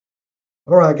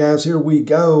All right, guys, here we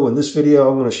go. In this video,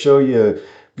 I'm going to show you a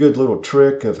good little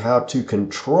trick of how to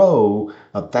control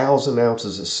 1,000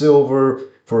 ounces of silver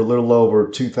for a little over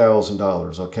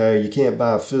 $2,000. Okay, you can't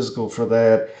buy a physical for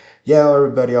that. Yeah,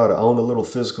 everybody ought to own a little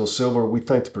physical silver. We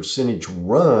think the percentage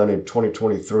run in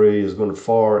 2023 is going to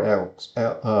far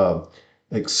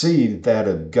exceed that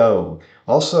of gold.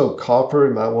 Also, copper,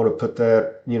 you might want to put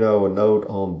that, a note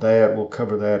on that. We'll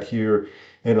cover that here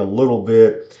in a little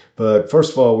bit. But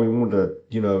first of all, we wanted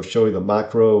to, show you the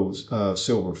micro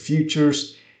silver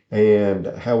futures and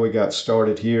how we got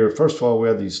started here. First of all, we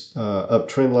have these up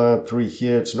trend line, 3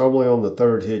 hits. Normally on the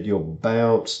 3rd hit, you'll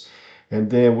bounce. And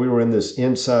then we were in this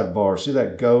inside bar. See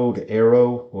that gold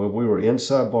arrow? Well, we were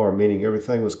inside bar, meaning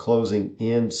everything was closing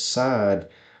inside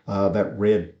that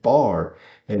red bar.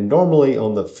 And normally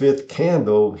on the 5th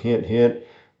candle, hint, hint,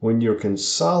 when you're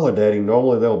consolidating,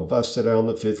 normally they'll bust it out on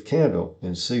the 5th candle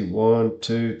and see 1,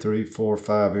 2, 3, 4,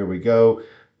 5. Here we go.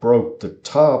 Broke the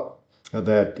top of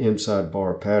that inside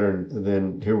bar pattern. And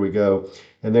then here we go.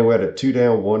 And then we had a 2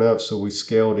 down, 1 up. So we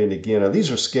scaled in again. Now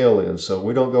these are scale ins. So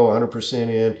we don't go 100%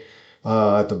 in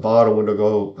at the bottom. We don't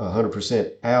go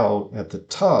 100% out at the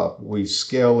top. We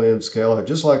scale in, scale out,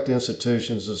 just like the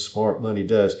institutions of smart money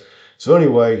does. So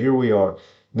anyway, here we are.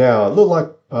 Now, it looked like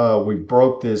we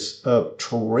broke this up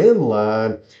trend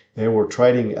line and we're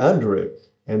trading under it.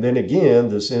 And then again,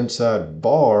 this inside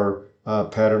bar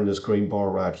pattern, this green bar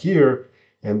right here.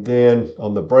 And then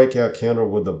on the breakout counter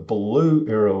where the blue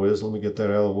arrow is, let me get that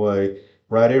out of the way.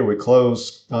 Right here, we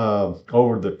closed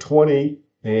over the 20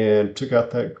 and took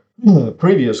out that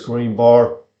previous green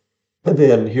bar. And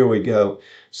then here we go.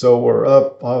 So we're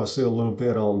up obviously a little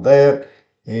bit on that.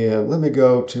 And let me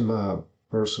go to my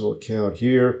personal account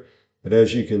here. But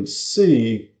as you can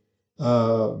see,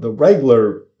 the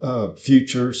regular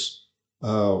futures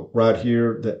right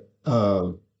here, the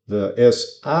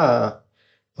SI,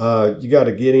 you got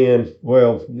to get in.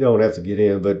 Well, you don't have to get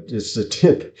in, but it's the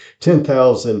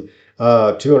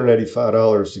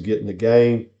 $10,285 to get in the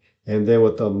game. And then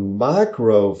with the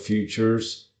micro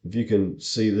futures, if you can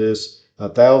see this,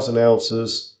 1,000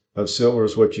 ounces of silver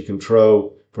is what you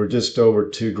control for just over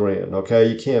 $2,000. Okay,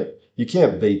 you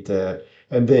can't beat that.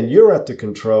 And then you're at the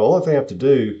control. All I have to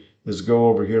do is go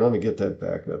over here. Let me get that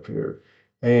back up here.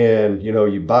 And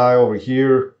you buy over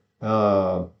here,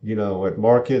 at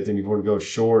market. Then you want to go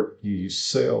short, you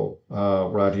sell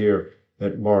right here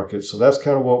at market. So that's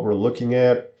kind of what we're looking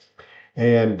at.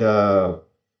 And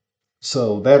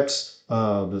so that's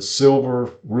the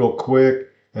silver real quick.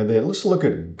 And then let's look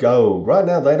at gold. Right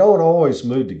now, they don't always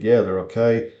move together,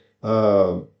 okay?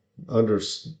 Under,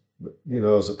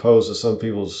 as opposed to some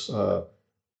people's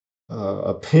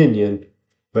opinion.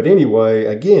 But anyway,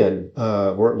 again,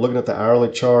 we're looking at the hourly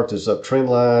chart. This uptrend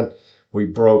line. We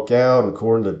broke out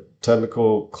according to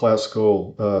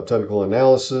classical technical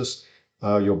analysis.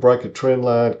 You'll break a trend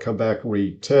line, come back,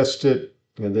 retest it,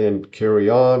 and then carry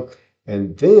on.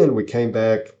 And then we came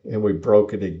back and we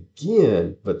broke it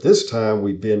again, but this time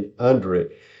we've been under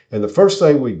it. And the first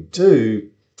thing we do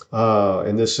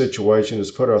in this situation is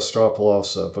put our stop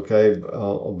loss up, okay?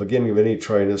 Beginning of any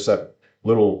trade, it's that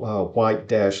little white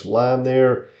dashed line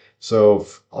there. So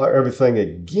everything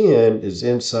again is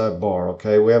inside bar,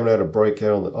 okay? We haven't had a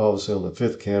breakout obviously on the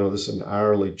 5th candle. This is an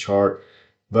hourly chart.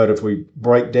 But if we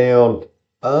break down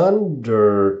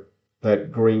under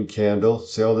that green candle,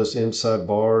 see all this inside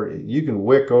bar, you can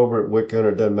wick over it, wick under,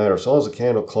 it doesn't matter. As long as the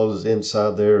candle closes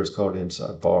inside there, it's called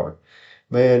inside bar.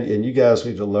 Man, and you guys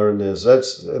need to learn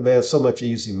this. Man, so much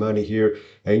easy money here.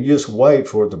 And you just wait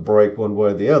for it to break one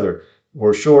way or the other.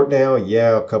 We're short now,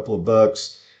 yeah, a couple of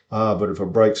bucks. But if it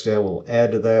breaks down, we'll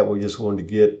add to that. We just wanted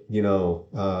to get,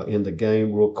 in the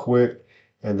game real quick.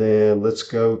 And then let's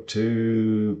go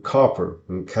to copper,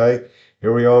 okay?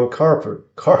 Here we are on copper.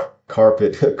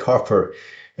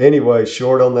 Anyway,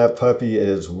 short on that puppy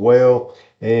as well.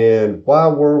 And why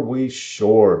were we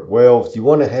short? Well, you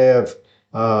want to have,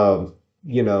 well,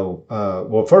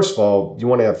 first of all, you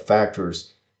want to have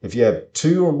factors. If you have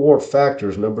 2 or more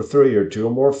factors, number 3 or 2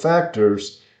 or more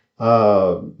factors,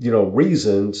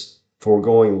 reasons for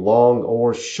going long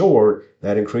or short,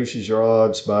 that increases your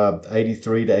odds by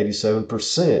 83 to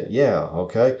 87%. Yeah,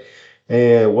 okay.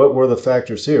 And what were the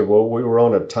factors here? Well, we were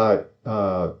on a tight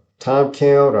time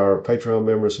count. Our Patreon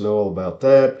members know all about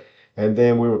that. And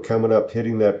then we were coming up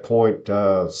hitting that point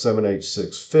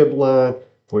 786 fib line,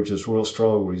 which is real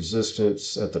strong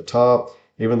resistance at the top,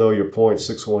 even though your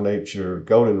 0.618, your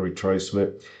golden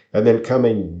retracement. And then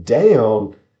coming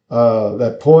down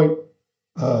that point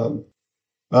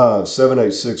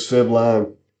 786 fib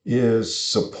line is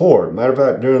support. Matter of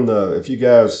fact, if you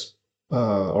guys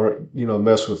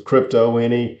mess with crypto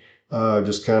any,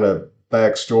 just kind of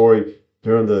backstory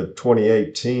during the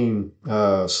 2018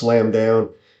 slam down.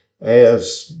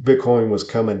 As Bitcoin was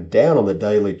coming down on the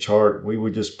daily chart, we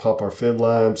would just pop our fib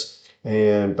lines,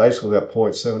 and basically that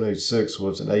 0.786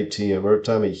 was an ATM. Every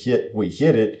time we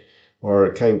hit it, or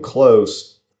it came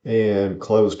close and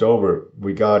closed over,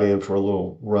 we got in for a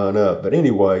little run up. But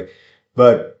anyway,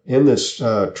 but in this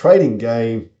trading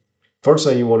game, first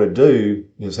thing you want to do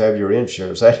is have your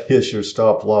insurance. That is your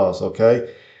stop loss,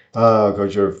 okay?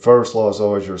 Because your first loss is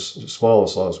always your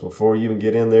smallest loss. Before you even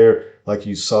get in there, like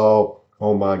you saw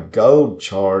on my gold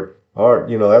chart, or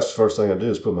that's the first thing I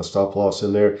do is put my stop loss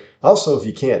in there. Also, if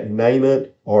you can't name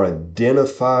it or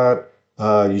identify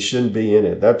it, you shouldn't be in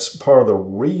it. That's part of the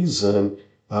reason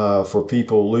for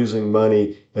people losing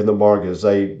money in the markets.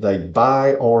 They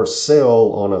buy or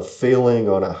sell on a feeling,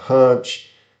 on a hunch,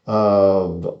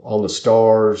 on the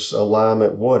stars,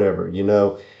 alignment, whatever,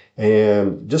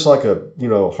 And just like a,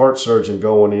 heart surgeon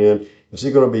going in, is he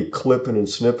going to be clipping and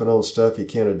snipping on stuff he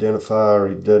can't identify, or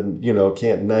he doesn't,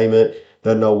 can't name it,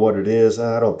 doesn't know what it is?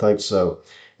 I don't think so.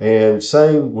 And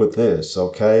same with this,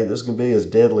 okay? This can be as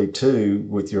deadly too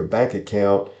with your bank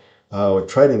account, with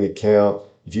trading account.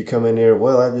 If you come in there,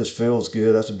 well, that just feels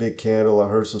good. That's a big candle. I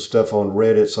heard some stuff on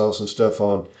Reddit, saw some stuff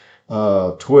on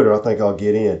Twitter. I think I'll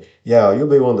get in. Yeah, you'll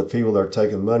be one of the people they're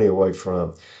taking money away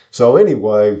from. So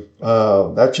anyway,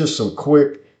 that's just some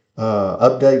quick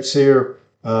updates here.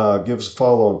 Give us a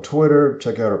follow on Twitter.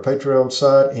 Check out our Patreon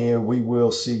site, and we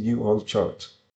will see you on the charts.